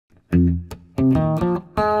I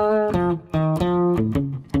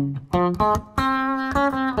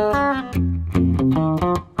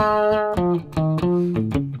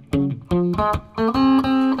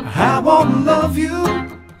wanna love you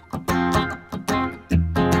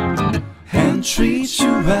and treat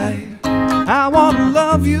you right. I wanna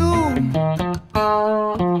love you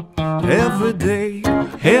every day,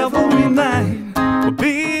 every night. We'll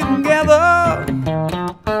be together,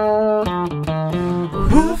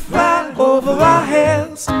 roof right over our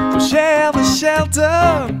heads. We'll share the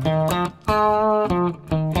shelter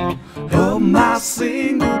of my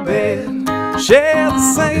single bed, share the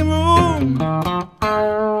same room,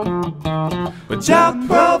 but Jah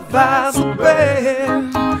provides the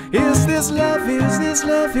bread. Is this love, is this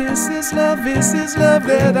love, is this love, is this love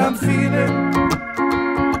that I'm feeling?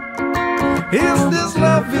 Is this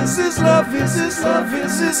love, is this love, is this love,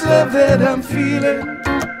 is this love that I'm feeling?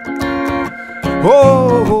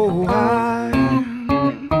 Oh, I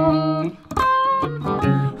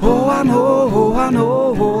know, I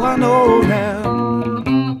know, I know now.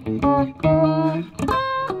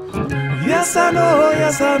 Yes, I know,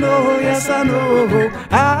 yes, I know, yes, I know.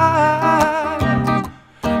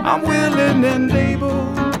 I'm willing and able.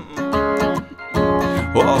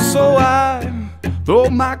 Oh, so I throw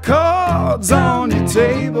my cards on your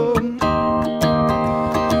table.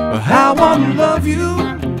 I wanna love you,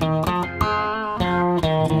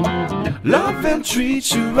 love and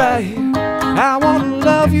treat you right. I wanna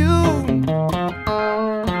love you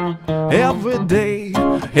every day,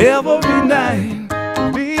 every night.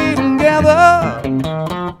 Be together,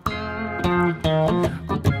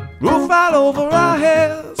 roof right over our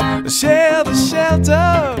heads, share the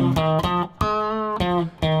shelter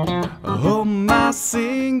of my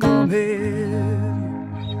single bed.